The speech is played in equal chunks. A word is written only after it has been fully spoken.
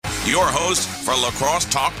Your host for Lacrosse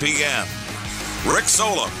Talk PM, Rick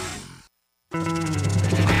Solem.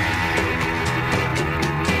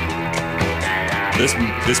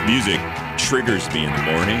 This music triggers me in the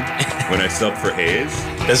morning when I sub for Hayes.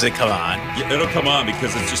 Does it come on? Yeah, it'll come on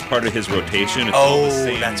because it's just part of his rotation. It's all the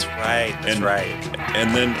same. That's right.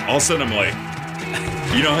 And then all of a sudden I'm like,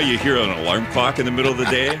 you know how you hear an alarm clock in the middle of the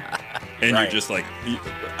day? And Right. You're just like,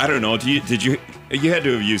 I don't know. You had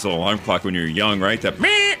to have used an alarm clock when you were young, right? That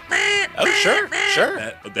Sure.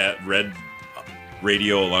 that red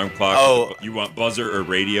radio alarm clock. Oh. You want buzzer or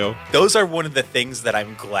radio? Those are one of the things that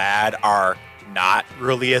I'm glad are not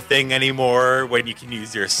really a thing anymore, when you can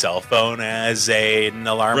use your cell phone as an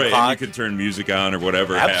alarm Right, clock. and you can turn music on or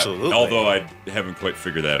whatever. Absolutely. Although I haven't quite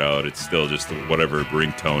figured that out. It's still just whatever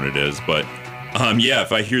ringtone it is. But yeah,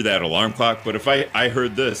 if I hear that alarm clock. But if I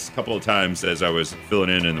heard this a couple of times as I was filling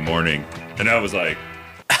in the morning, and I was like,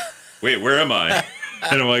 wait, where am I?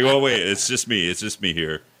 And I'm like, oh, wait, it's just me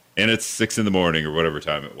here. And it's 6 a.m. or whatever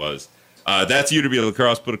time it was. That's UW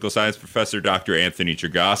Lacrosse Political Science Professor Dr. Anthony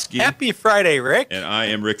Chergosky. Happy Friday, Rick. And I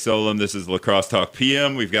am Rick Solem. This is Lacrosse Talk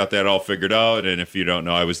PM. We've got that all figured out. And if you don't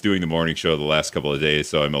know, I was doing the morning show the last couple of days,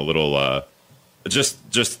 so I'm a little just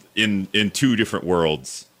in two different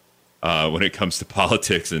worlds when it comes to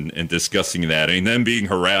politics and discussing that, and then being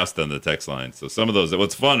harassed on the text line. So some of those,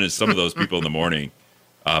 what's fun is some of those people in the morning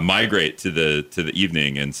migrate to the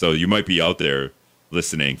evening, and so you might be out there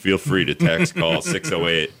listening. Feel free to text, call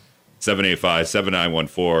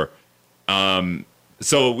 608-785-7914.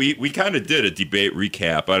 So we kind of did a debate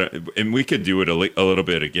recap, and we could do it a little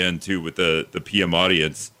bit again too with the PM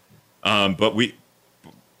audience. But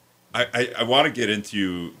I want to get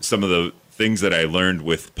into some of the things that I learned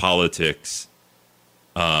with politics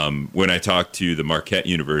when I talked to the Marquette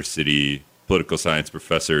University political science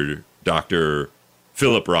professor, Dr.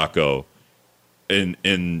 Philip Rocco,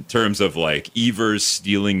 in terms of like Evers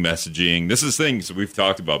stealing messaging. This is things we've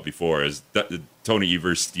talked about before, is Tony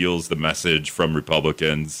Evers steals the message from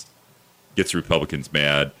Republicans, gets Republicans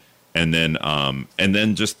mad. And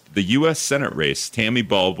then just the U.S. Senate race. Tammy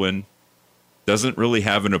Baldwin doesn't really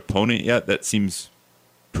have an opponent yet. That seems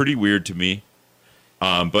pretty weird to me.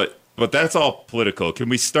 But that's all political. Can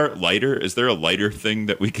we start lighter? Is there a lighter thing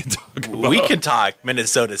that we can talk about? We can talk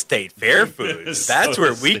Minnesota State Fair foods. That's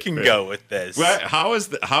where we can go with this. Well, how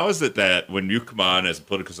is it that when you come on as a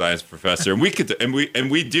political science professor, and we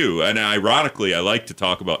do, and ironically, I like to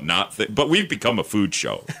talk about but we've become a food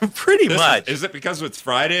show. Pretty much. Is it because it's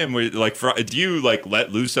Friday and we like? Do you like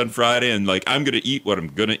let loose on Friday and like I'm going to eat what I'm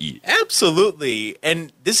going to eat? Absolutely,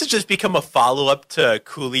 and this has just become a follow up to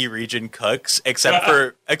Cooley Region Cooks, except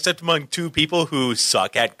among two people who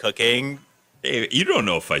suck at cooking. Hey, you don't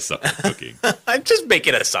know if I suck at cooking. I'm just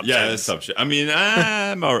making assumptions. Yeah, assumption. I mean,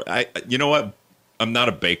 I'm all right. You know what? I'm not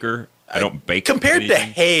a baker. I don't bake. Compared anything. to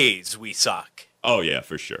Hayes, we suck. Oh yeah,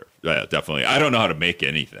 for sure. Yeah, definitely. I don't know how to make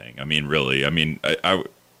anything. I mean, really. I mean, I'm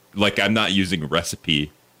not using a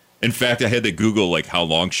recipe. In fact, I had to Google like how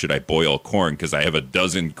long should I boil corn because I have a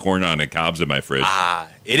dozen corn on the cobs in my fridge.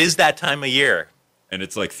 It is that time of year. And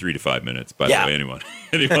it's like 3 to 5 minutes, by the way,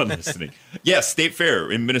 anyone listening. Yeah, State Fair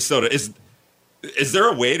in Minnesota. Is there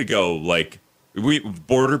a way to go, like,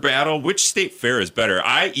 border battle? Which State Fair is better?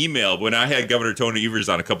 I emailed, when I had Governor Tony Evers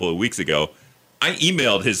on a couple of weeks ago, I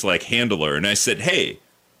emailed his, like, handler, and I said, hey,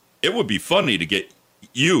 it would be funny to get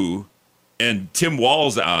you and Tim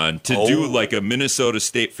Walz on to do, like, a Minnesota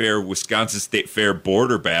State Fair, Wisconsin State Fair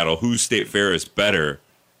border battle. Whose State Fair is better?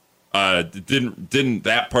 Didn't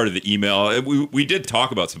that part of the email? We did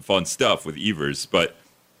talk about some fun stuff with Evers, but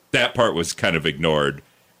that part was kind of ignored.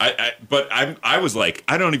 I was like,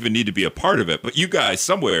 I don't even need to be a part of it. But you guys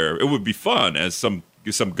somewhere, it would be fun as some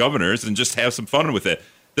governors and just have some fun with it.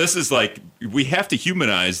 This is like, we have to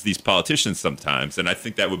humanize these politicians sometimes, and I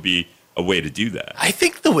think that would be a way to do that. I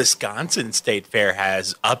think the Wisconsin State Fair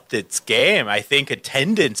has upped its game. I think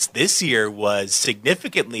attendance this year was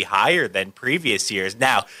significantly higher than previous years.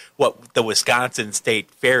 Now, what the Wisconsin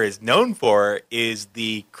State Fair is known for is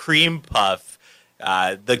the cream puff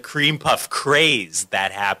craze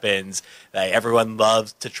that happens. Everyone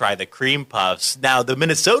loves to try the cream puffs. Now, the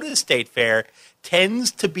Minnesota State Fair tends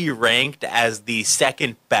to be ranked as the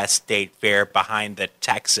second best state fair behind the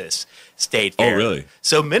Texas State Fair. Oh, really?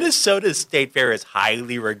 So Minnesota's State Fair is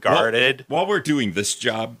highly regarded. While we're doing this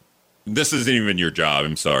job, this isn't even your job.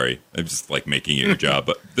 I'm sorry. I'm just like making it your job,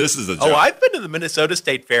 but this is a job. Oh, I've been to the Minnesota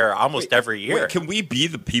State Fair almost every year. Wait, can we be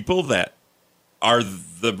the people that are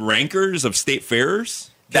the rankers of state fairs?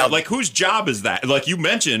 Like, whose job is that? Like you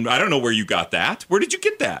mentioned, I don't know where you got that. Where did you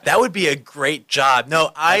get that? That would be a great job.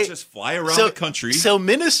 No, I just fly around the country. So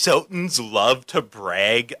Minnesotans love to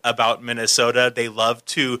brag about Minnesota. They love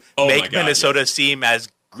to make Minnesota seem as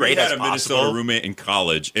great as possible. We had a Minnesota roommate in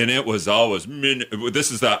college, and it was always,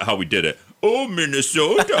 this is how we did it. Oh,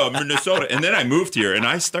 Minnesota, Minnesota. And then I moved here, and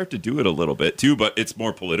I start to do it a little bit, too, but it's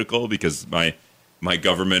more political because my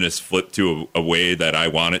government is flipped to a way that I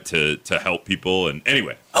want it to help people. And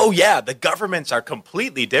anyway. Oh, yeah. The governments are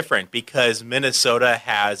completely different because Minnesota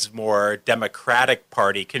has more Democratic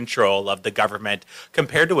Party control of the government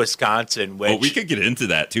compared to Wisconsin, which... Well, we could get into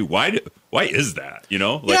that, too. Why is that?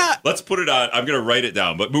 Let's put it on. I'm going to write it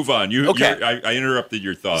down, but move on. Okay. I interrupted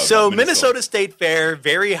your thought. So Minnesota State Fair,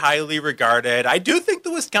 very highly regarded. I do think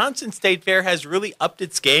the Wisconsin State Fair has really upped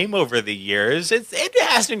its game over the years. It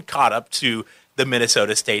hasn't caught up to the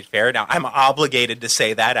Minnesota State Fair. Now, I'm obligated to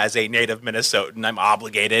say that as a native Minnesotan. I'm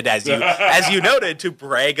obligated, as you noted, to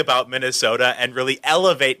brag about Minnesota and really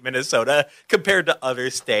elevate Minnesota compared to other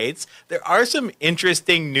states. There are some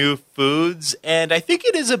interesting new foods, and I think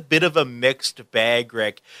it is a bit of a mixed bag,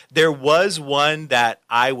 Rick. There was one that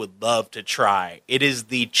I would love to try. It is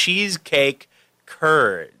the cheesecake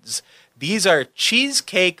curds. These are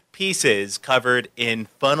cheesecake pieces covered in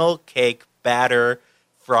funnel cake batter,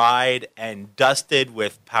 fried and dusted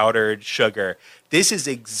with powdered sugar. This is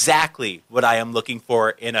exactly what I am looking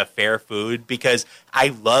for in a fair food because I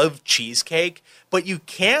love cheesecake, but you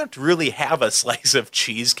can't really have a slice of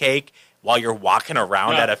cheesecake while you're walking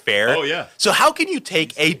around at a fair. Oh, yeah. So how can you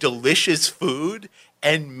take a delicious food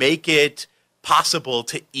and make it possible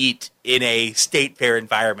to eat in a state fair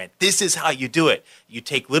environment? This is how you do it. You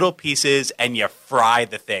take little pieces and you fry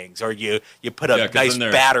the things, or you put a nice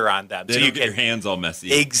batter on them. So you get your hands all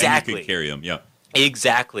messy. Exactly. And you can carry them, yeah.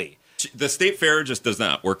 Exactly. The state fair just does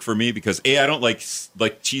not work for me because I don't like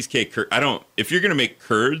cheesecake. If you're gonna make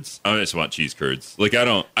curds, I just want cheese curds.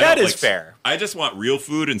 That is fair. I just want real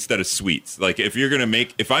food instead of sweets. Like if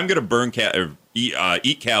I'm gonna burn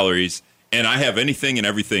eat calories, and I have anything and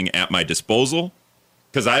everything at my disposal,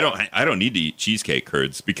 because I don't need to eat cheesecake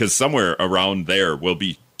curds because somewhere around there will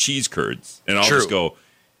be cheese curds, and I'll just go.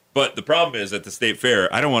 But the problem is at the state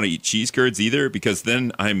fair, I don't want to eat cheese curds either because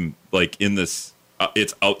then I'm like in this.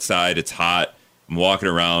 It's outside, it's hot. I'm walking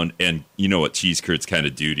around, and you know what cheese curds kind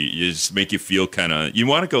of do to you? You just make you feel kind of. You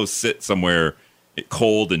want to go sit somewhere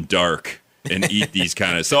cold and dark and eat these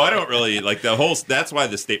kind of. So I don't really like the whole. That's why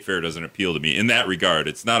the state fair doesn't appeal to me in that regard.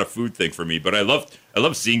 It's not a food thing for me, but I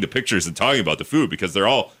love seeing the pictures and talking about the food because they're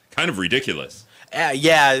all kind of ridiculous.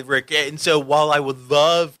 Yeah, Rick. And so while I would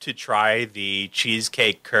love to try the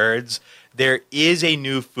cheesecake curds, there is a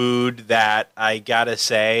new food that I gotta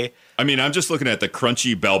say. I mean, I'm just looking at the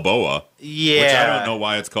crunchy Balboa. Yeah. Which I don't know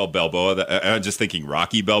why it's called Balboa. I'm just thinking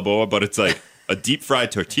Rocky Balboa, but it's like a deep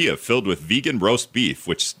fried tortilla filled with vegan roast beef,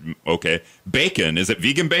 which, okay. Bacon. Is it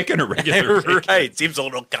vegan bacon or regular bacon? Right. Seems a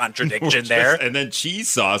little contradiction there. And then cheese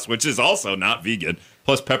sauce, which is also not vegan,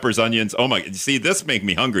 plus peppers, onions. Oh, my. See, this makes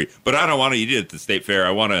me hungry, but I don't want to eat it at the state fair.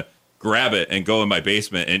 I want to grab it and go in my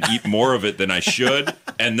basement and eat more of it than I should,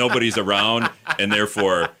 and nobody's around, and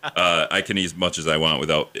therefore I can eat as much as I want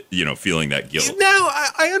without, feeling that guilt. Now,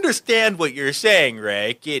 I understand what you're saying,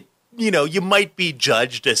 Rick. You might be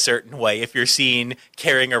judged a certain way if you're seen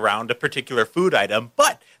carrying around a particular food item,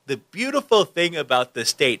 but the beautiful thing about the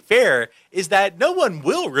state fair is that no one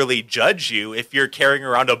will really judge you if you're carrying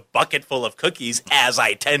around a bucket full of cookies, as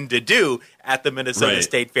I tend to do at the Minnesota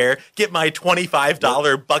State Fair. Get my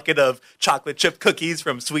 $25 bucket of chocolate chip cookies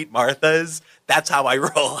from Sweet Martha's. That's how I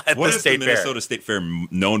roll at the state fair. What is the Minnesota State Fair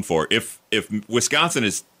known for? If Wisconsin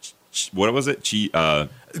is, what was it?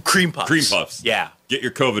 Cream puffs. Cream puffs. Yeah. Get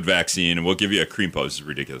your COVID vaccine, and we'll give you a cream puff. This is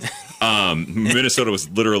ridiculous. Minnesota was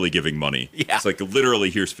literally giving money. Yeah. It's like, literally,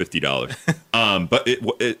 here's $50. But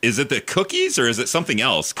is it the cookies, or is it something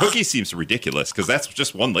else? Cookies seems ridiculous, because that's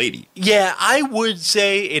just one lady. Yeah, I would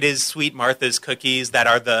say it is Sweet Martha's cookies that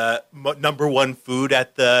are the number one food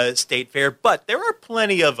at the state fair, but there are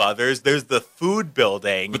plenty of others. There's the food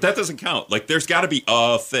building. But that doesn't count. Like, there's got to be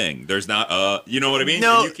a thing. There's not a, you know what I mean?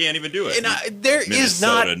 No. And you can't even do it. There is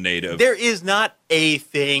not native. There is not a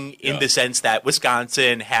thing in the sense that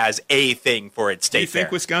Wisconsin has a thing for its state fair.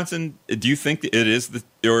 Do you think it is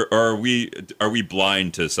or are we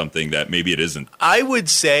blind to something that maybe it isn't? I would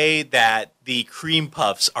say that the cream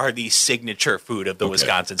puffs are the signature food of the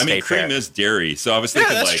Wisconsin State Fair. Cream is dairy, so I was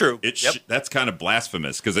thinking that's true. That's kind of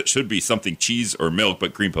blasphemous because it should be something cheese or milk,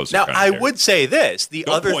 but cream puffs now, are kind of dairy. I would say this.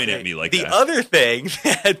 Don't point at me like that. The other thing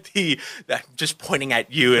that I'm just pointing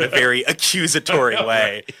at you in a very accusatory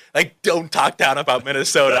way. Like, don't talk down about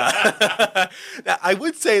Minnesota. Now, I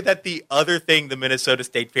would say that the other thing the Minnesota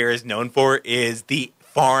State Fair is known for is the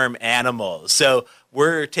farm animals. So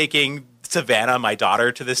we're taking Savannah, my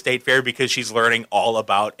daughter, to the state fair because she's learning all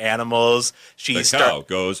about animals. The cow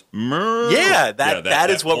goes moo. Yeah, that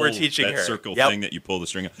is what we're teaching her. That circle thing that you pull the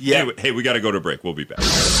string on. Yeah. Anyway, hey, we got to go to break. We'll be back.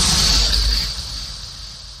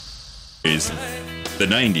 The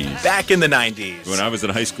 90s. Back in the 90s. When I was in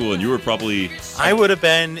high school and you were probably... I would have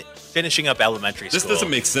been finishing up elementary school. This doesn't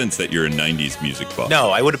make sense that you're a 90s music buff.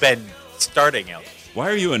 No, I would have been starting out. Why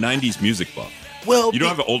are you a 90s music buff? Well, you don't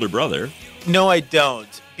have an older brother. No, I don't.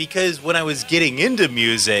 Because when I was getting into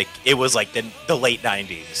music, it was like the late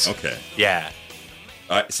 90s. Okay. Yeah.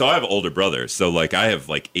 So I have an older brother. So like I have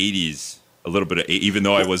like 80s, a little bit of, even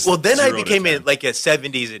though I was. Well, then I became like a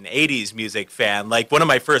 70s and 80s music fan. Like one of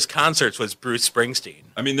my first concerts was Bruce Springsteen.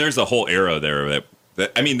 I mean, there's a whole era there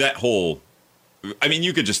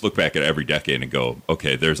you could just look back at every decade and go,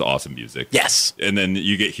 okay, there's awesome music. Yes. And then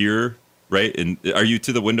you get here, right? And are you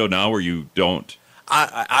to the window now where you don't?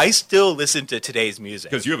 I still listen to today's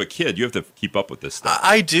music. Because you have a kid. You have to keep up with this stuff.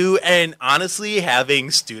 I do. And honestly,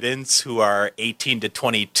 having students who are 18 to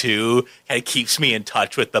 22 kind of keeps me in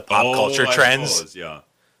touch with the pop culture trends. Suppose, yeah.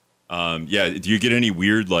 Do you get any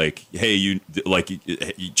weird, like, hey, you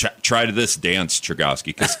try to this dance, Chergosky?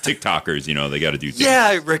 Because TikTokers, they got to do things.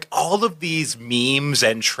 Yeah, Rick, all of these memes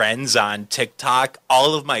and trends on TikTok,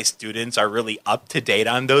 all of my students are really up to date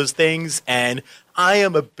on those things. And I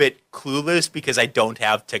am a bit clueless because I don't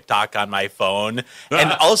have TikTok on my phone.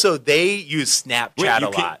 And also, they use Snapchat a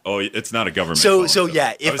lot. Oh, it's not a government phone. So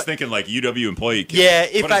yeah. I was thinking like UW employee.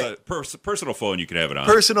 Personal phone, you can have it on.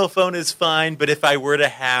 Personal phone is fine, but if I were to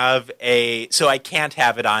have so I can't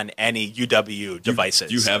have it on any UW devices.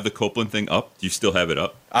 Do you have the Copeland thing up? Do you still have it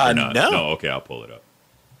up? No. No, okay, I'll pull it up.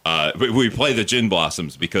 But we play the Gin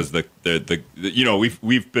Blossoms because we've been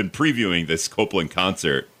previewing this Copeland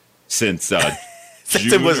concert since since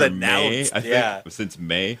June it was or announced. May, I think, since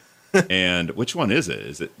May. And which one is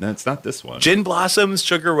it? No, it's not this one. Gin Blossoms,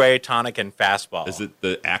 Sugar Ray, Tonic, and Fastball. Is it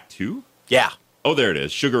the Act 2? Yeah. Oh, there it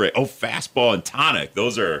is. Sugar Ray. Oh, Fastball and Tonic.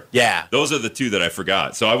 Those are the two that I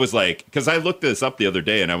forgot. So I was like, because I looked this up the other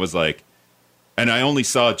day and I was like, and I only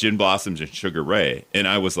saw Gin Blossoms and Sugar Ray. And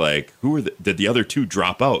I was like, did the other two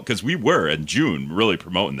drop out? Because we were in June really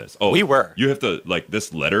promoting this. Oh, we were. You have to, like,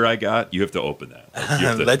 this letter I got, you have to open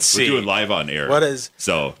that. Let's see. We're doing live on air. What is?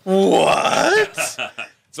 So. What?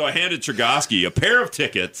 So I handed Chergosky a pair of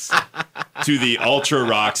tickets to the Ultra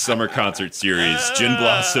Rock Summer Concert Series, Gin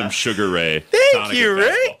Blossom, Sugar Ray. Thank you,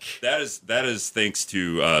 Rick. That is thanks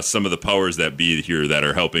to some of the powers that be here that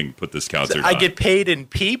are helping put this concert on. I get paid in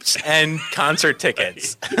peeps and concert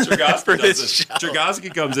tickets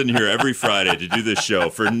Chergosky comes in here every Friday to do this show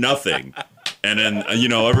for nothing. And then,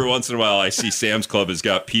 every once in a while I see Sam's Club has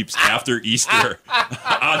got peeps after Easter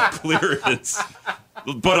on clearance.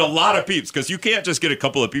 But a lot of peeps, because you can't just get a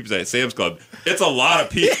couple of peeps at Sam's Club. It's a lot of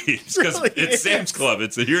peeps because it's Sam's Club.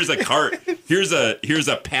 Here's a cart. Here's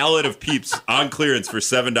a pallet of peeps on clearance for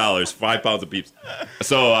 $7, 5 pounds of peeps.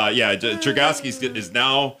 So Chergosky is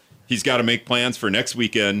now. He's got to make plans for next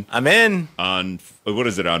weekend. I'm in. On what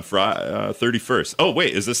is it on Friday 31st? Oh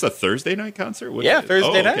wait, is this a Thursday night concert?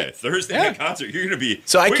 Thursday night. Okay, Thursday night concert. You're gonna be.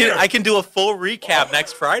 So I can do a full recap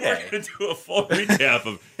next Friday. We're gonna do a full recap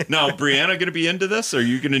of. Now, Brianna gonna be into this? Or are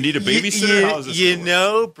you gonna need a babysitter? How is this?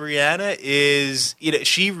 Brianna is.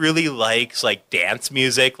 She really likes like dance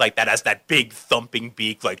music, like that has that big thumping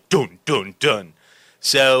beat, like dun dun dun.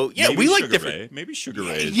 So maybe we like Sugar different. Ray. Maybe Sugar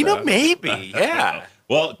Ray. Maybe yeah.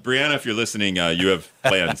 Well, Brianna, if you're listening, you have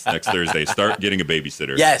plans next Thursday. Start getting a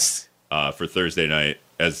babysitter. Yes. For Thursday night,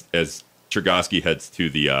 as Chergosky heads to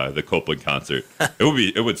the Copeland concert.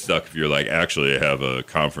 It would suck if you're like, actually, I have a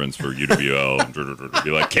conference for UWL, and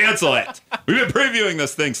be like, cancel it. We've been previewing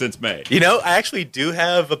this thing since May. I actually do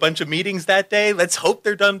have a bunch of meetings that day. Let's hope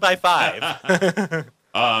they're done by 5.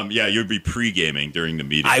 You'd be pre-gaming during the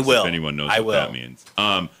meetings. I will. If anyone knows what that means.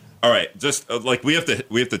 All right, just like we have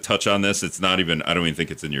to touch on this. It's not even. I don't even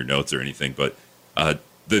think it's in your notes or anything. But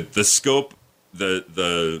the scope,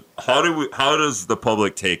 how does the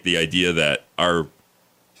public take the idea that our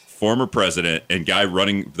former president and guy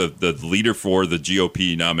running the leader for the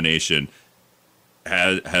GOP nomination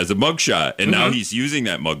has a mugshot, and now he's using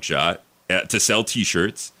that mugshot to sell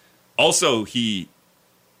T-shirts. Also, he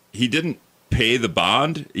didn't pay the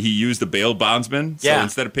bond. He used a bail bondsman. So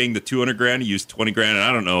instead of paying the $200,000, he used $20,000. And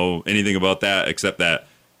I don't know anything about that except that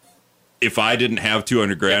if I didn't have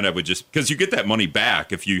 $200,000, I would just, because you get that money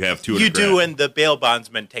back if you have $200,000. You do, and the bail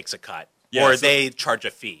bondsman takes a cut. or they charge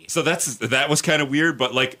a fee. So that was kind of weird,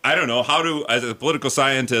 but like, I don't know, as a political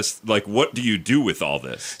scientist, like, what do you do with all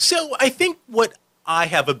this? So I think what I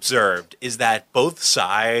have observed is that both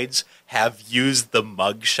sides have used the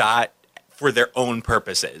mugshot for their own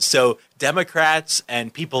purposes. So Democrats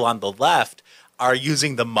and people on the left are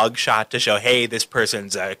using the mugshot to show, hey, this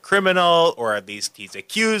person's a criminal, or at least he's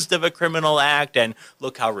accused of a criminal act, and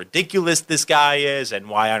look how ridiculous this guy is, and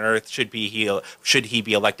why on earth should he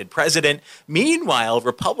be elected president. Meanwhile,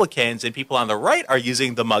 Republicans and people on the right are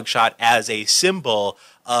using the mugshot as a symbol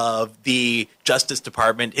of the Justice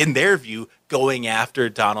Department, in their view, going after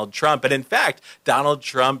Donald Trump. And in fact, Donald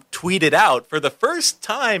Trump tweeted out, for the first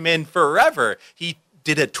time in forever, he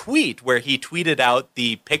did a tweet where he tweeted out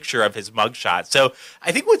the picture of his mugshot. So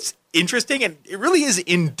I think what's interesting, and it really is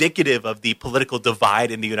indicative of the political divide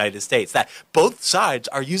in the United States, that both sides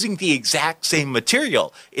are using the exact same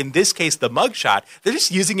material. In this case, the mugshot, they're just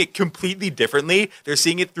using it completely differently. They're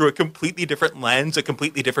seeing it through a completely different lens, a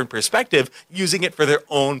completely different perspective, using it for their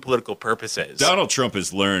own political purposes. Donald Trump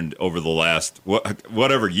has learned over the last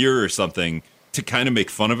whatever year or something to kind of make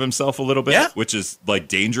fun of himself a little bit, which is like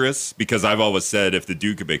dangerous, because I've always said if the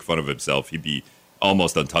dude could make fun of himself, he'd be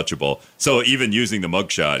almost untouchable. So even using the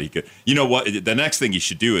mugshot, he could, you know what, the next thing he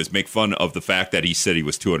should do is make fun of the fact that he said he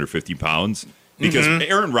was 250 pounds, because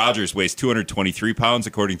Aaron Rodgers weighs 223 pounds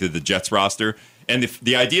according to the Jets roster. And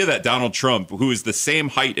the idea that Donald Trump, who is the same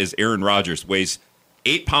height as Aaron Rodgers, weighs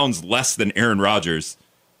 8 pounds less than Aaron Rodgers,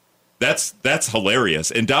 that's hilarious.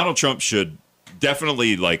 And Donald Trump should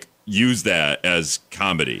definitely use that as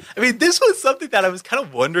comedy. I mean, this was something that I was kind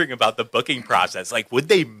of wondering about the booking process. Like, would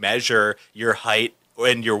they measure your height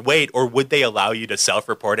and your weight, or would they allow you to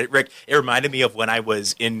self-report it? Rick, it reminded me of when I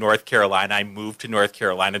was in North Carolina. I moved to North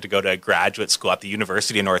Carolina to go to graduate school at the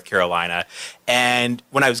University of North Carolina. And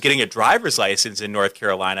when I was getting a driver's license in North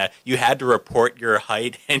Carolina, you had to report your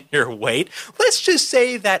height and your weight. Let's just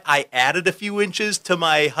say that I added a few inches to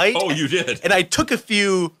my height. Oh, you did? And I took a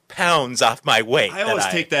few pounds off my weight. I always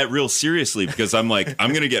take that real seriously, because I'm like, I'm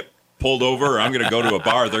going to get pulled over, or I'm going to go to a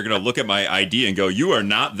bar, they're going to look at my ID and go, you are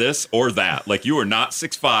not this or that. Like, you are not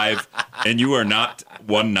 6'5", and you are not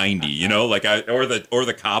 190, you know, like or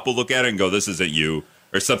the cop will look at it and go, this isn't you,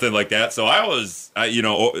 or something like that. So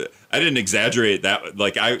I didn't exaggerate that.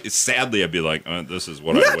 Like, sadly, I'd be like, this is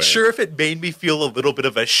what I weigh. I'm not sure if it made me feel a little bit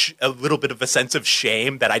of a sense of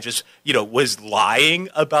shame that I just, was lying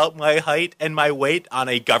about my height and my weight on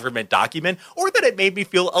a government document, or that it made me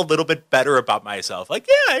feel a little bit better about myself. Like,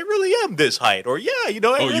 yeah, I really am this height, or yeah, I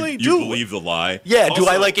really do. You believe the lie? Yeah. Also, do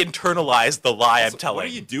I internalize the lie I'm telling? What are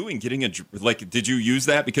you doing? Did you use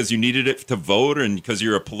that because you needed it to vote, and because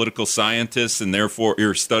you're a political scientist, and therefore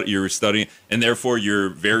you're studying, and therefore you're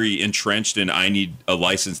very entrenched in, I need a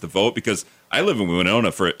license to vote? Because I live in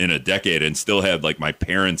Winona in a decade and still had my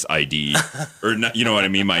parents' ID, or not, you know what I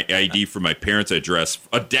mean, my ID for my parents' address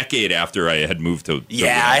a decade after I had moved to Winona.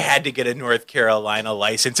 I had to get a North Carolina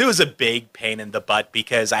license. It was a big pain in the butt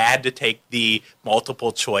because I had to take the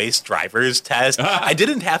multiple choice driver's test. I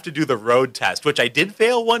didn't have to do the road test, which I did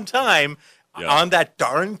fail one time. Yeah. On that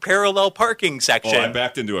darn parallel parking section. Oh, I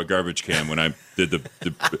backed into a garbage can when I did the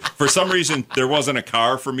for some reason, there wasn't a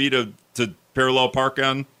car for me to parallel park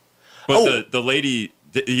on. But the lady,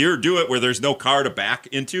 you do it where there's no car to back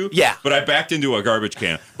into. Yeah. But I backed into a garbage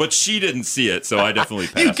can. But she didn't see it, so I definitely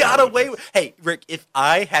passed. You got away with. Hey, Rick, if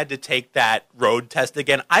I had to take that road test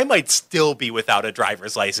again, I might still be without a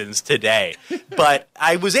driver's license today. But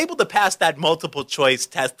I was able to pass that multiple choice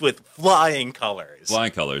test with flying colors.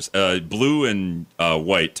 Flying colors. Blue and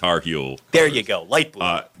white Tar Heel. There you go. Light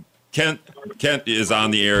blue. Kent is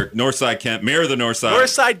on the air. Northside Kent, Mayor of the Northside.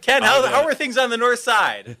 Northside Kent. How are things on the north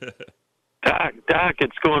side? Doc,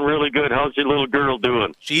 it's going really good. How's your little girl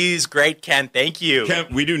doing? She's great, Kent. Thank you.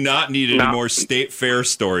 Kent, we do not need any more state fair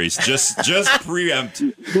stories. Just preempt.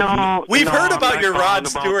 We've heard about your Rod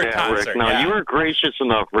Stewart concert. Rick. No, you were gracious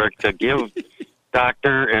enough, Rick, to give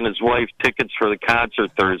Doctor and his wife tickets for the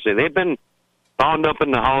concert Thursday. They've been bound up in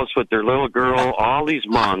the house with their little girl all these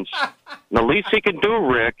months. And the least he can do,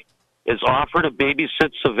 Rick, is offer to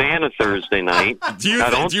babysit Savannah Thursday night.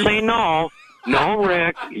 Don't say no. No,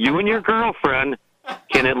 Rick, you and your girlfriend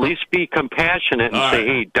can at least be compassionate and say,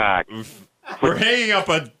 hey, Doc. We're hanging up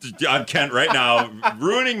on Kent right now,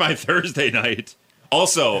 ruining my Thursday night.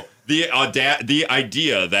 Also, the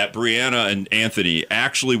idea that Brianna and Anthony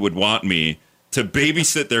actually would want me to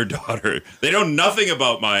babysit their daughter. They know nothing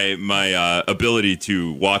about my ability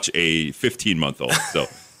to watch a 15-month-old. So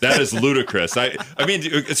That is ludicrous. I mean,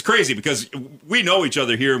 it's crazy because we know each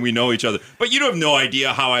other here and we know each other, but you have no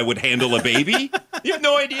idea how I would handle a baby. You have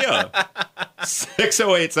no idea.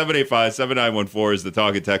 608-785-7914 is the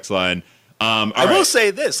talk and text line. I will say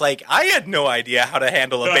this, like, I had no idea how to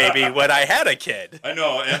handle a baby when I had a kid. I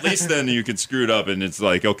know. At least then you can screw it up and it's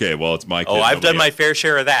like, okay, well, it's my kid. Oh, I've done my fair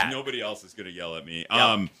share of that. Nobody else is going to yell at me.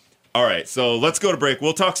 Yep. All right, so let's go to break.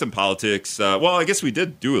 We'll talk some politics. Well, I guess we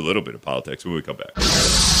did do a little bit of politics when we come back.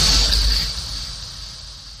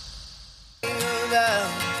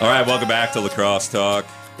 All right, welcome back to Lacrosse Talk.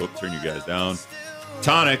 Whoop, turn you guys down.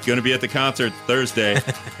 Tonic, going to be at the concert Thursday.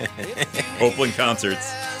 Oakland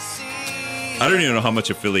Concerts. I don't even know how much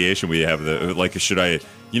affiliation we have. Like, should I,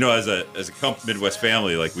 as a Midwest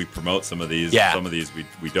family, like, we promote some of these. Yeah. Some of these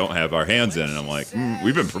we don't have our hands in. And I'm like,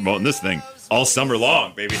 we've been promoting this thing all summer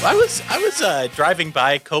long, baby. I was driving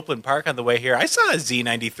by Copeland Park on the way here. I saw a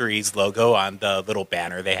Z93's logo on the little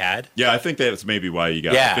banner they had. Yeah, I think that's maybe why you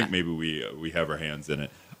got it. I think maybe we have our hands in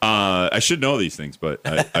it. I should know these things, but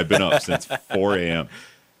I've been up since 4 a.m.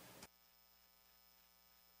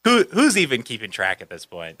 Who's even keeping track at this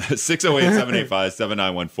point?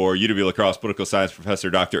 608-785-7914. UW Lacrosse political science professor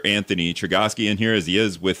Dr. Anthony Chergosky in here, as he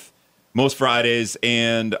is with most Fridays.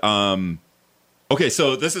 And okay,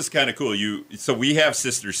 so this is kind of cool. So we have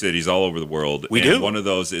sister cities all over the world. We do. One of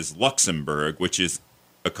those is Luxembourg, which is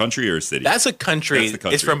a country or a city? That's a country.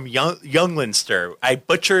 It's from Younglinster. I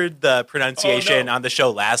butchered the pronunciation on the show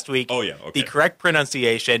last week. Oh, yeah. Okay. The correct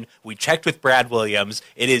pronunciation, we checked with Brad Williams.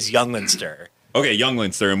 It is Younglinster. Okay, Young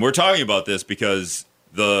Leinster, and we're talking about this because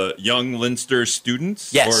the Young Leinster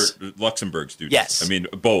students, yes, or Luxembourg students, yes, I mean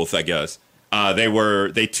both, I guess.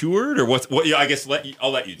 They toured or what? Yeah, I guess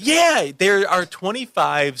I'll let you. Yeah, there are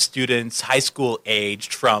 25 students, high school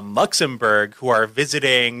aged, from Luxembourg who are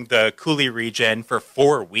visiting the Cooley region for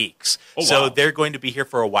 4 weeks. Oh, wow. So they're going to be here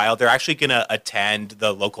for a while. They're actually going to attend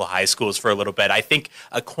the local high schools for a little bit. I think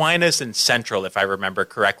Aquinas and Central, if I remember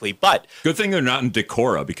correctly. But good thing they're not in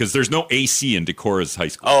Decorah because there's no AC in Decorah's high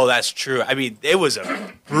school. Oh, that's true. I mean, it was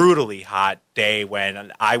a brutally hot day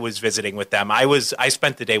when I was visiting with them. I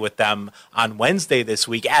spent the day with them on Wednesday this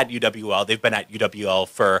week at UWL. They've been at UWL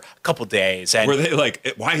for a couple days. And were they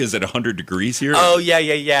like, why is it 100 degrees here? Oh,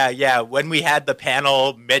 yeah. When we had the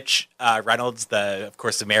panel, Mitch Reynolds, of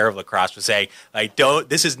course, the mayor of La Crosse, was saying, like,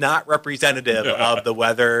 this is not representative of the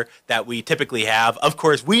weather that we typically have. Of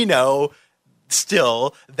course, we know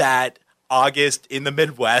still that August in the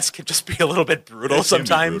Midwest can just be a little bit brutal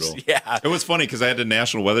sometimes. Brutal. Yeah. It was funny because I had the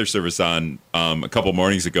National Weather Service on a couple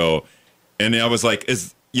mornings ago, and I was like,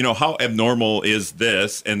 how abnormal is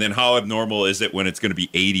this? And then how abnormal is it when it's going to be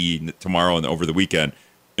 80 tomorrow and over the weekend?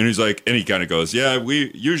 And he's like, and he kind of goes, yeah, we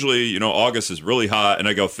usually, August is really hot. And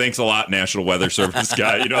I go, thanks a lot, National Weather Service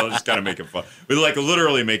guy. Just kind of making fun. We're like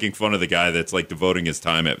literally making fun of the guy that's like devoting his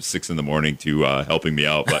time at 6 a.m. to helping me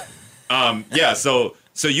out. But yeah, so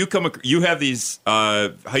you have these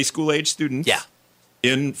high school age students,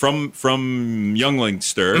 from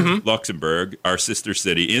Younglinster, Luxembourg, our sister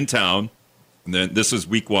city, in town. And then this is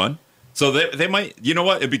week 1. So they might,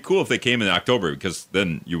 it'd be cool if they came in October because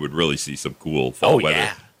then you would really see some cool fall weather.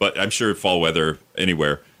 Yeah. But I'm sure fall weather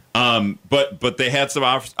anywhere. But they had some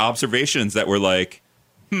observations that were like,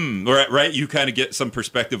 right? You kind of get some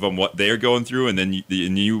perspective on what they're going through, and then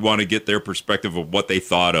you want to get their perspective of what they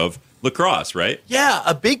thought of lacrosse, right? Yeah,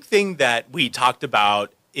 a big thing that we talked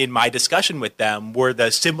about in my discussion with them were the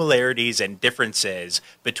similarities and differences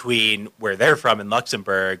between where they're from in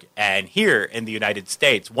Luxembourg and here in the United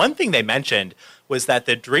States. One thing they mentioned was that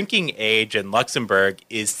the drinking age in Luxembourg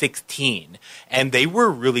is 16, and they were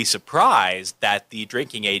really surprised that the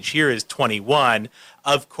drinking age here is 21.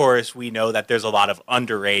 Of course, we know that there's a lot of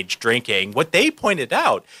underage drinking. What they pointed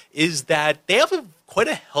out is that they have quite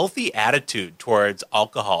a healthy attitude towards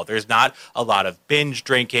alcohol. There's not a lot of binge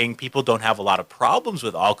drinking. People don't have a lot of problems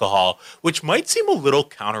with alcohol, which might seem a little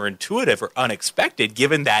counterintuitive or unexpected,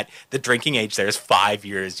 given that the drinking age there is 5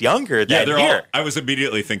 years younger than here. I was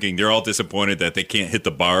immediately thinking they're all disappointed that they can't hit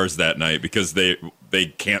the bars that night because they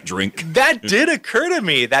can't drink. That did occur to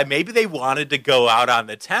me, that maybe they wanted to go out on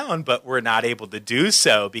the town, but were not able to do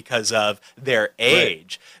so because of their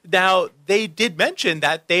age. Right. Now, they did mention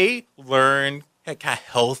that they learn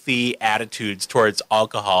healthy attitudes towards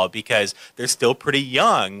alcohol because they're still pretty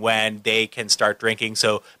young when they can start drinking.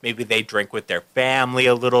 So maybe they drink with their family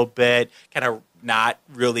a little bit, kind of not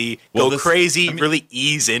really go crazy, really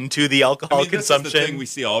ease into the alcohol consumption. This is the thing we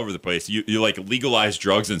see all over the place. You like legalize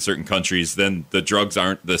drugs in certain countries, then the drugs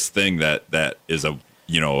aren't this thing that is a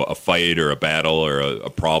a fight or a battle or a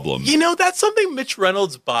problem. That's something Mitch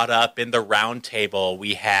Reynolds brought up in the round table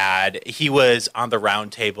we had. He was on the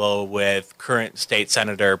round table with current state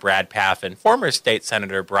senator Brad Pfaff and former state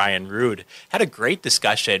senator Brian Rude. Had a great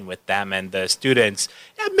discussion with them and the students.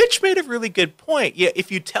 Yeah, Mitch made a really good point. Yeah,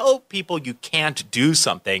 if you tell people you can't do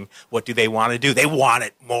something, what do they want to do? They want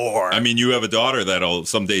it more. I mean, you have a daughter that'll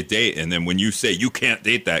someday date, and then when you say you can't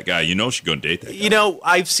date that guy, she's going to date that guy.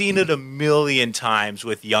 I've seen it a million times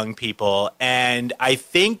with young people, and I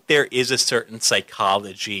think there is a certain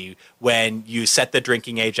psychology when you set the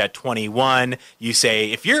drinking age at 21. You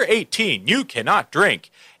say, if you're 18, you cannot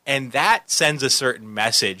drink. And that sends a certain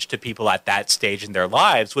message to people at that stage in their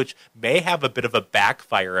lives, which may have a bit of a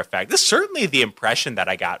backfire effect. This is certainly the impression that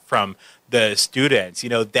I got from the students,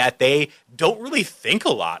 that they don't really think a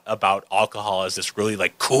lot about alcohol as this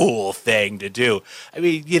really cool thing to do. I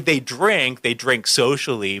mean, they drink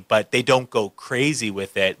socially, but they don't go crazy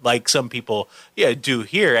with it like some people do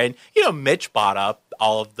here. And, Mitch brought up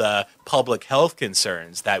all of the public health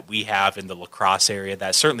concerns that we have in the La Crosse area,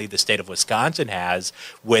 that certainly the state of Wisconsin has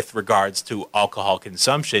with regards to alcohol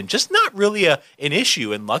consumption, just not really an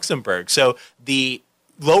issue in Luxembourg. So the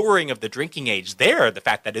lowering of the drinking age there, the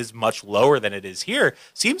fact that it is much lower than it is here,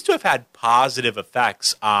 seems to have had positive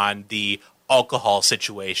effects on the alcohol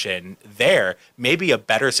situation there, maybe a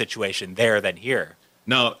better situation there than here.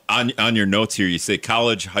 Now, on your notes here, you say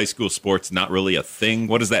college, high school sports not really a thing.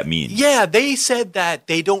 What does that mean? Yeah, they said that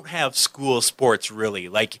they don't have school sports really,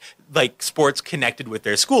 like sports connected with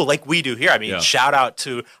their school, like we do here. I mean, Shout out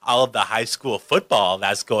to all of the high school football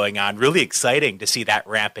that's going on. Really exciting to see that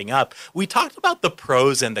ramping up. We talked about the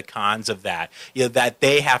pros and the cons of that, that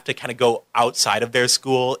they have to kind of go outside of their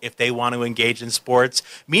school if they want to engage in sports.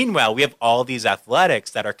 Meanwhile, we have all these athletics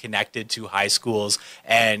that are connected to high schools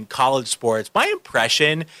and college sports. My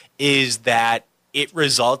impression is that it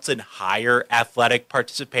results in higher athletic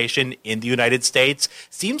participation in the United States.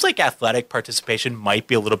 Seems like athletic participation might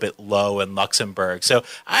be a little bit low in Luxembourg. So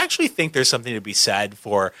I actually think there's something to be said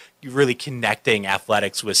for really connecting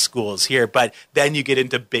athletics with schools here. But then you get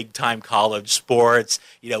into big-time college sports,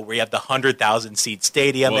 where you have the 100,000 seat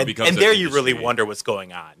stadium, and there you really wonder what's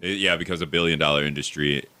going on. Yeah, because of $1 billion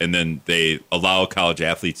industry, and then they allow college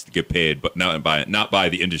athletes to get paid, but not by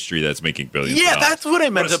the industry that's making billions. Yeah, that's what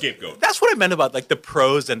I meant. That's what I meant about the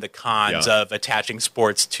pros and the cons of attaching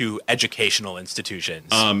sports to educational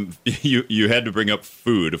institutions. You had to bring up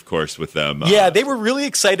food, of course, with them. Yeah, they were really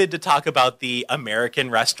excited to talk about the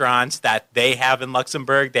American restaurants that they have in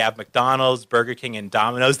Luxembourg. They have McDonald's, Burger King, and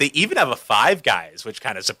Domino's. They even have a Five Guys, which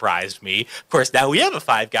kind of surprised me. Of course, now we have a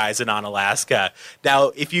Five Guys in Onalaska.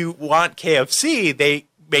 Now, if you want KFC, they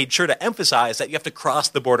made sure to emphasize that you have to cross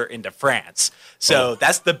the border into France. So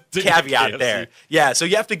that's the caveat there. Yeah, so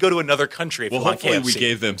you have to go to another country if you want KFC. Hopefully we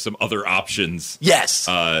gave them some other options. Yes.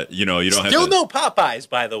 You don't have to... Still no Popeyes,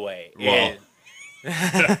 by the way. Well...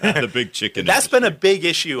 the big chicken. That's been a big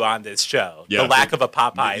issue on this show. The lack of a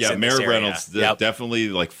Popeyes. Yeah, Mayor Reynolds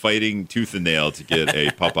definitely fighting tooth and nail to get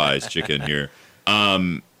a Popeyes chicken here.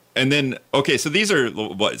 And then so these are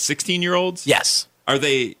what 16-year-olds? Yes. Are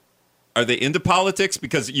they into politics?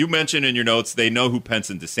 Because you mentioned in your notes they know who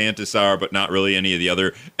Pence and DeSantis are, but not really any of the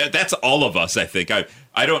other. That's all of us, I think.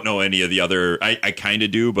 I don't know any of the other. I kind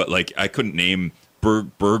of do, but I couldn't name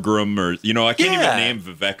Bergram or I can't even name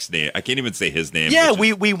Vivek's name. I can't even say his name. Yeah,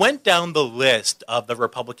 we went down the list of the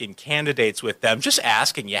Republican candidates with them, just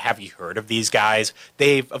asking, have you heard of these guys?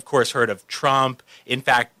 They've of course heard of Trump. In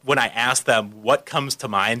fact, when I asked them what comes to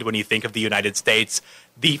mind when you think of the United States,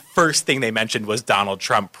 the first thing they mentioned was Donald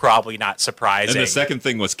Trump, probably not surprising. And the second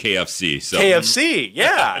thing was KFC. So. KFC,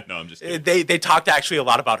 yeah. No, I'm just kidding. They talked actually a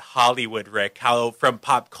lot about Hollywood, Rick, how from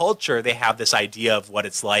pop culture they have this idea of what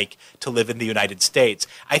it's like to live in the United States.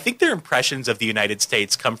 I think their impressions of the United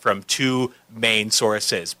States come from two main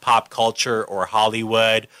sources, pop culture or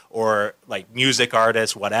Hollywood or music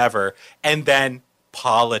artists, whatever, and then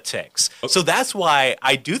politics. So that's why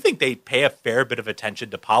I do think they pay a fair bit of attention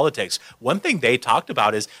to politics. One thing they talked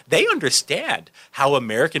about is they understand how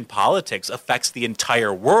American politics affects the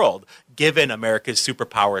entire world, given America's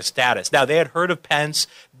superpower status. Now, they had heard of Pence.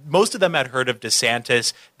 Most of them had heard of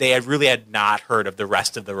DeSantis. They had not heard of the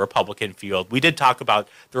rest of the Republican field. We did talk about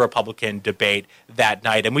the Republican debate that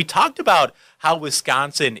night, and we talked about how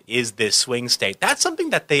Wisconsin is this swing state. That's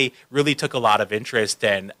something that they really took a lot of interest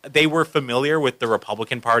in. They were familiar with the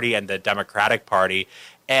Republican Party and the Democratic Party,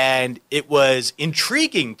 and it was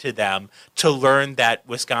intriguing to them to learn that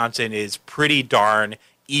Wisconsin is pretty darn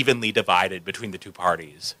evenly divided between the two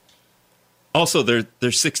parties. Also,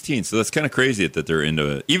 they're 16, so that's kind of crazy that they're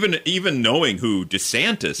into it. Even knowing who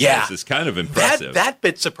DeSantis is kind of impressive. That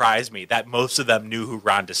bit surprised me, that most of them knew who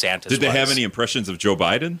Ron DeSantis was. Did they have any impressions of Joe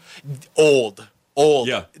Biden? Old.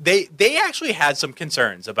 Yeah. They actually had some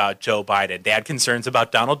concerns about Joe Biden. They had concerns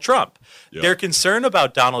about Donald Trump. Yeah. Their concern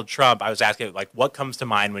about Donald Trump, I was asking, like, what comes to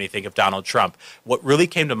mind when you think of Donald Trump? What really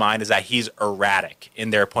came to mind is that he's erratic in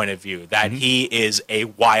their point of view, that he is a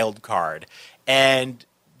wild card. And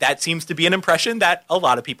that seems to be an impression that a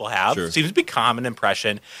lot of people have. Sure. Seems to be a common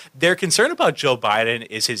impression. Their concern about Joe Biden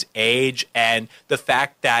is his age and the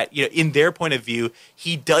fact that, in their point of view,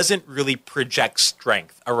 he doesn't really project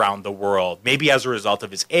strength around the world. Maybe as a result of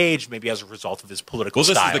his age, maybe as a result of his political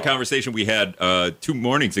style. Well, this is the conversation we had 2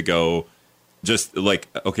 mornings ago. Just like,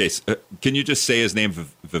 okay, can you just say his name?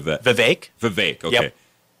 Vivek? Vivek, okay.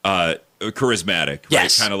 Yep. Charismatic,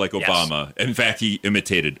 yes. Right? Kind of like Obama. Yes. In fact, he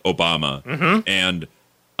imitated Obama. And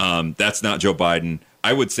that's not Joe Biden.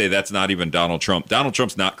 I would say that's not even Donald Trump. Donald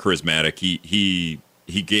Trump's not charismatic. He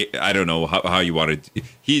I don't know how you want to.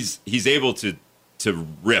 He's able to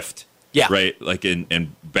riff, right? Like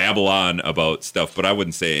and babble on about stuff. But I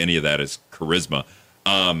wouldn't say any of that is charisma.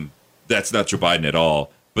 That's not Joe Biden at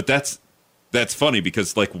all. But that's funny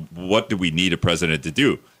because, like, what do we need a president to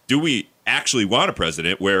do? Do we actually want a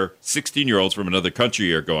president where 16-year-olds from another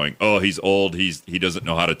country are going, oh, he's old, he doesn't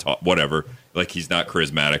know how to talk, whatever, like he's not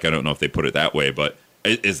charismatic? I don't know if they put it that way, but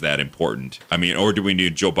is that important? I mean, or do we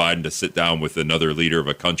need Joe Biden to sit down with another leader of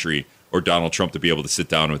a country, or Donald Trump to be able to sit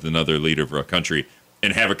down with another leader of a country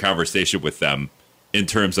and have a conversation with them in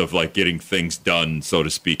terms of, like, getting things done, so to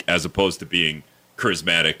speak, as opposed to being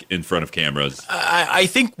charismatic in front of cameras? I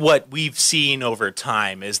think what we've seen over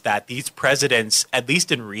time is that these presidents, at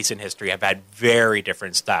least in recent history, have had very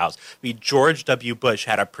different styles. I mean, George W. Bush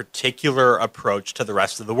had a particular approach to the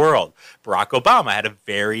rest of the world. Barack Obama had a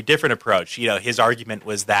very different approach. His argument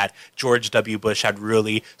was that George W. Bush had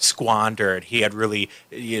really squandered. He had really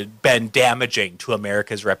been damaging to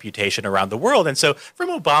America's reputation around the world. And so from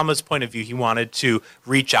Obama's point of view, he wanted to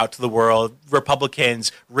reach out to the world.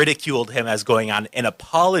 Republicans ridiculed him as going on an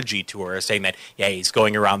apology tour, saying that, he's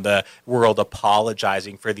going around the world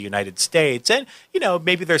apologizing for the United States. And,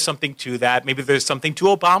 maybe there's something to that. Maybe there's something to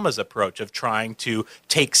Obama's approach of trying to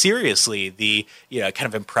take seriously the, kind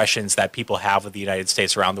of impressions that people have of the United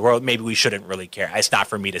States around the world. Maybe we shouldn't really care. It's not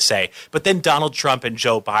for me to say. But then Donald Trump and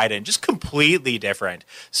Joe Biden, just completely different.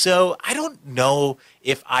 So I don't know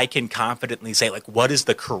if I can confidently say, like, what is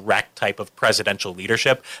the correct type of presidential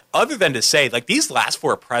leadership, other than to say, like, these last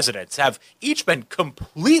 4 presidents have each been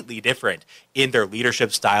completely different in their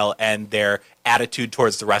leadership style and their attitude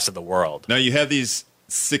towards the rest of the world. Now, you have these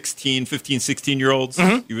 15, 16-year-olds,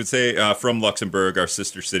 you would say, from Luxembourg, our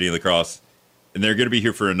sister city in La Crosse, and they're going to be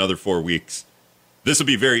here for another 4 weeks. This will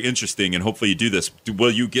be very interesting, and hopefully you do this. Will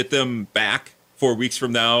you get them back 4 weeks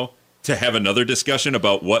from now to have another discussion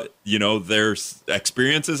about what, their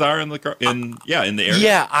experiences are in the area?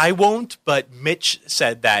 Yeah, I won't, but Mitch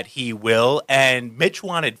said that he will, and Mitch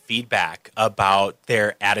wanted feedback about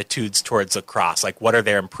their attitudes towards lacrosse, like what are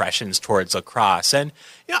their impressions towards lacrosse. And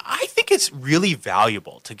I think it's really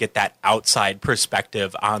valuable to get that outside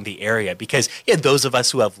perspective on the area because those of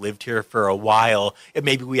us who have lived here for a while,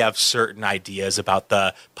 maybe we have certain ideas about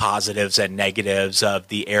the positives and negatives of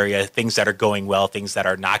the area, things that are going well, things that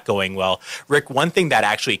are not going well. Rick, one thing that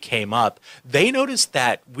actually came up, they noticed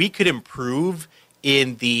that we could improve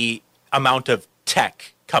in the amount of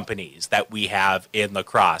tech companies that we have in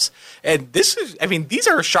lacrosse. And these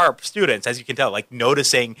are sharp students, as you can tell, like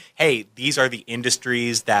noticing, hey, these are the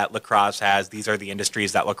industries that lacrosse has. These are the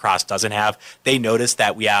industries that lacrosse doesn't have. They notice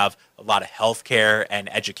that we have a lot of healthcare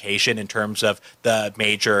and education in terms of the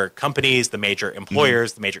major companies, the major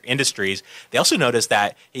employers, the major industries. They also notice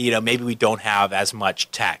that, maybe we don't have as much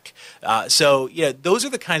tech. So those are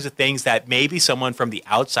the kinds of things that maybe someone from the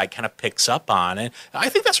outside kind of picks up on. And I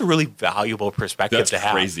think that's a really valuable perspective to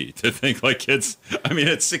have. That's crazy to think, like, kids. I mean,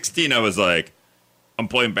 at 16, I was like, I'm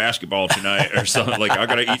playing basketball tonight or something. Like, I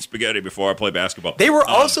got to eat spaghetti before I play basketball. They were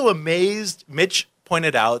also amazed. Mitch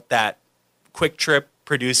pointed out that Quick Trip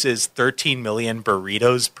produces 13 million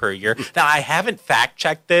burritos per year. Now, I haven't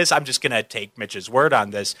fact-checked this. I'm just going to take Mitch's word on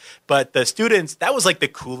this. But the students, that was like the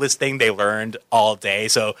coolest thing they learned all day.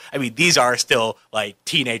 So, these are still like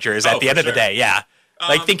teenagers at the end of the day. Yeah.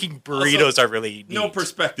 Like thinking burritos also, are really neat. No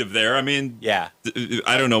perspective there. I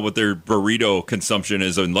don't know what their burrito consumption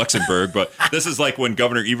is in Luxembourg, but this is like when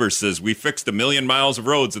Governor Evers says we fixed 1 million miles of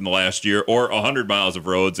roads in the last year or 100 miles of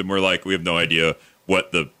roads, and we're like, we have no idea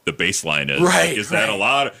what the baseline is. Right, Like, is that a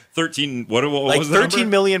lot? 13, what like was the 13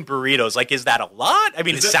 number? million burritos. Like, is that a lot? I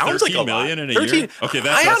mean, Is it it sounds like a 13 lot. million in a year? Okay,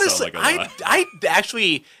 that I does honestly, sound like a lot. I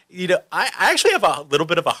actually, I actually have a little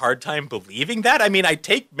bit of a hard time believing that. I mean, I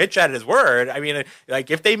take Mitch at his word. I mean, like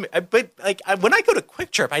when I go to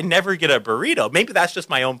Quick Trip, I never get a burrito. Maybe that's just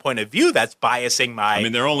my own point of view. That's biasing my. I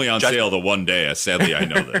mean, they're only on sale the one day. Sadly, I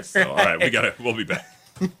know this. So, all right, we'll be back.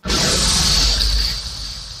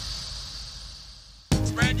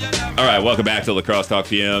 All right, welcome back to Lacrosse Talk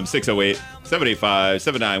PM.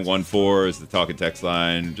 608-785-7914 is the talk and text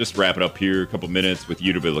line. Just wrap it up here. A couple minutes with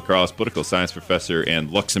UW Lacrosse political science professor and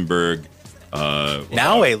Luxembourg.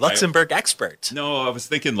 Now a Luxembourg expert. No, I was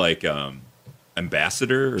thinking like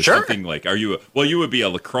ambassador or Sure. something like. You would be a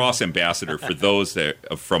lacrosse ambassador for those that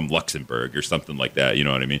are from Luxembourg or something like that. You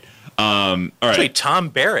know what I mean? All right. Actually, Tom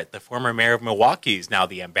Barrett, the former mayor of Milwaukee, is now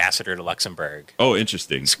the ambassador to Luxembourg. Oh,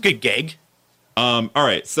 interesting. It's a good gig. All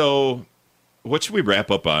right, so what should we wrap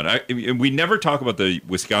up on? We never talk about the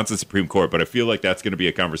Wisconsin Supreme Court, but I feel like that's going to be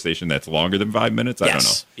a conversation that's longer than 5 minutes. I don't know.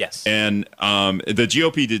 Yes. And the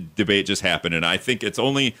GOP debate just happened, and I think it's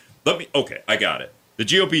only okay, I got it. The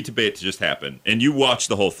GOP debate just happened, and you watched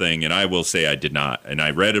the whole thing, and I will say I did not. And I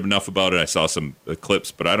read enough about it. I saw some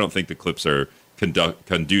clips, but I don't think the clips are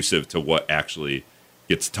conducive to what actually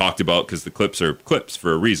gets talked about, because the clips are clips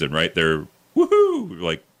for a reason, right? They're woohoo,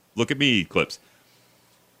 like, look at me clips.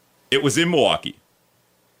 It was in Milwaukee.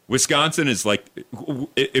 Wisconsin is like,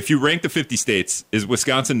 if you rank the 50 states, is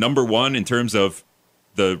Wisconsin number one in terms of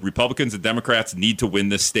the Republicans and Democrats need to win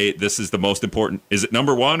this state? This is the most important. Is it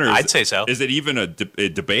number one? Or I'd say so. Is it even a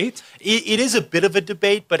debate? It is a bit of a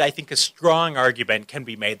debate, but I think a strong argument can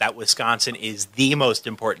be made that Wisconsin is the most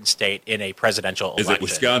important state in a presidential election. Is it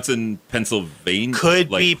Wisconsin, Pennsylvania? Could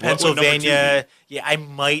Like, be what would number two Pennsylvania. Yeah, I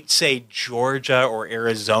might say Georgia or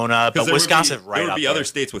Arizona, but Wisconsin's right up there. There would be other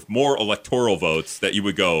states with more electoral votes that you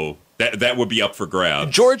would go, that would be up for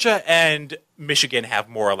grabs. Georgia and Michigan have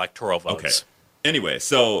more electoral votes. Okay. Anyway,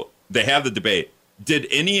 so they have the debate. Did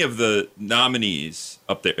any of the nominees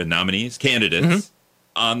up there, candidates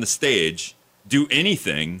on the stage, do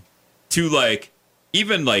anything to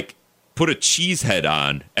even put a cheesehead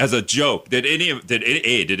on as a joke? Did any of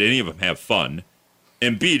them have fun?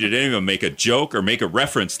 And B, did any of them make a joke or make a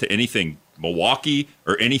reference to anything Milwaukee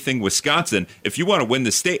or anything Wisconsin? If you want to win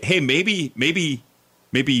the state, hey, maybe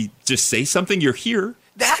just say something. You're here.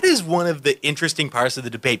 That is one of the interesting parts of the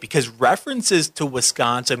debate, because references to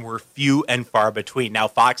Wisconsin were few and far between. Now,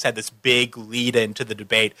 Fox had this big lead into the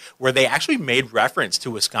debate where they actually made reference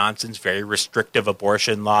to Wisconsin's very restrictive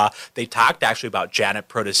abortion law. They talked actually about Janet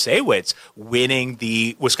Protasewicz winning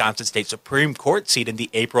the Wisconsin State Supreme Court seat in the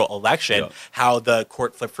April election, how the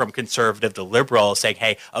court flipped from conservative to liberal, saying,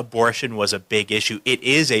 hey, abortion was a big issue. It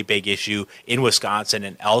is a big issue in Wisconsin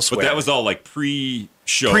and elsewhere. But that was all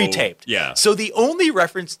pre-taped. Yeah. So the only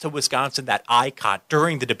reference to Wisconsin that I caught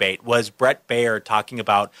during the debate was Brett Baer talking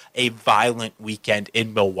about a violent weekend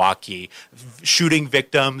in Milwaukee, shooting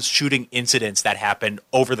victims, shooting incidents that happened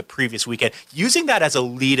over the previous weekend, using that as a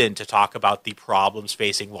lead-in to talk about the problems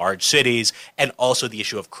facing large cities and also the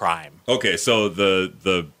issue of crime. Okay, so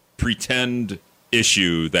the pretend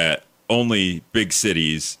issue that only big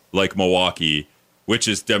cities like Milwaukee, which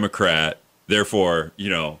is Democrat, therefore,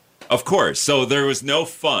 of course. So there was no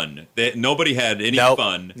fun. Nobody had any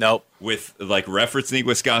fun with referencing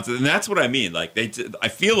Wisconsin. And that's what I mean. I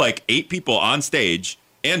feel like 8 people on stage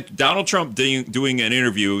and Donald Trump doing an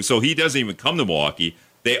interview, so he doesn't even come to Milwaukee.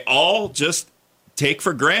 They all just take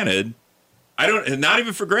for granted. Not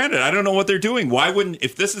even for granted. I don't know what they're doing. Why wouldn't,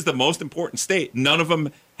 if this is the most important state, none of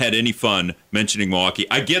them had any fun mentioning Milwaukee.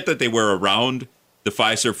 I get that they were around the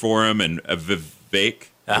Fiserv Forum and Vivek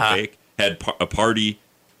had a party.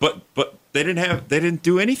 But they didn't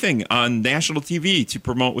do anything on national TV to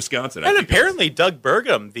promote Wisconsin. And apparently Doug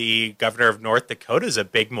Burgum, the governor of North Dakota, is a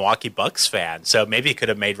big Milwaukee Bucks fan. So maybe he could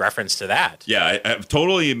have made reference to that. Yeah,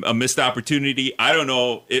 totally a missed opportunity. I don't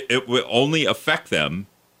know. It will only affect them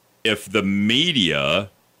if the media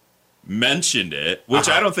mentioned it, which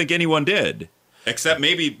I don't think anyone did. Except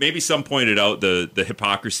maybe some pointed out the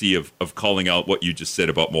hypocrisy of calling out what you just said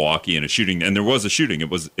about Milwaukee and a shooting. And there was a shooting.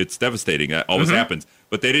 It's devastating. That always happens.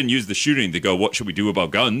 But they didn't use the shooting to go, what should we do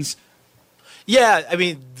about guns? Yeah, I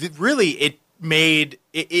mean, really,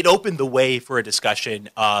 it opened the way for a discussion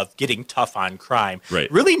of getting tough on crime.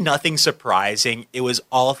 Right. Really nothing surprising. It was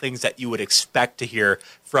all things that you would expect to hear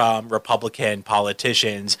from Republican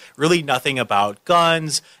politicians. Really nothing about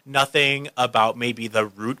guns, nothing about maybe the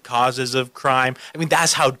root causes of crime. I mean,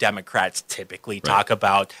 that's how Democrats typically talk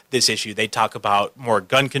about this issue. They talk about more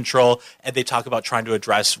gun control, and they talk about trying to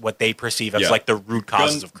address what they perceive as like the root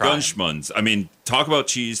causes of crime. Gun schmuns. I mean, talk about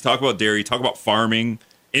cheese, talk about dairy, talk about farming.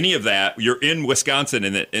 Any of that, you're in Wisconsin,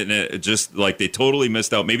 and it just like they totally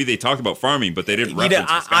missed out. Maybe they talked about farming, but they didn't reference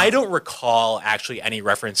Wisconsin. I don't recall actually any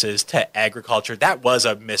references to agriculture. That was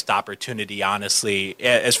a missed opportunity, honestly,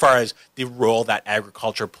 as far as the role that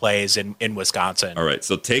agriculture plays in Wisconsin. All right,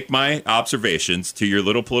 so take my observations to your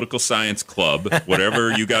little political science club,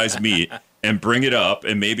 whatever you guys meet, and bring it up,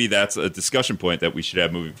 and maybe that's a discussion point that we should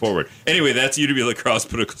have moving forward. Anyway, that's UW La Crosse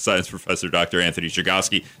political science professor, Dr. Anthony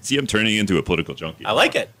Chergosky. See, I'm turning into a political junkie. I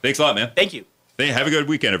like it. Thanks a lot, man. Thank you. Hey, have a good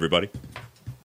weekend, everybody.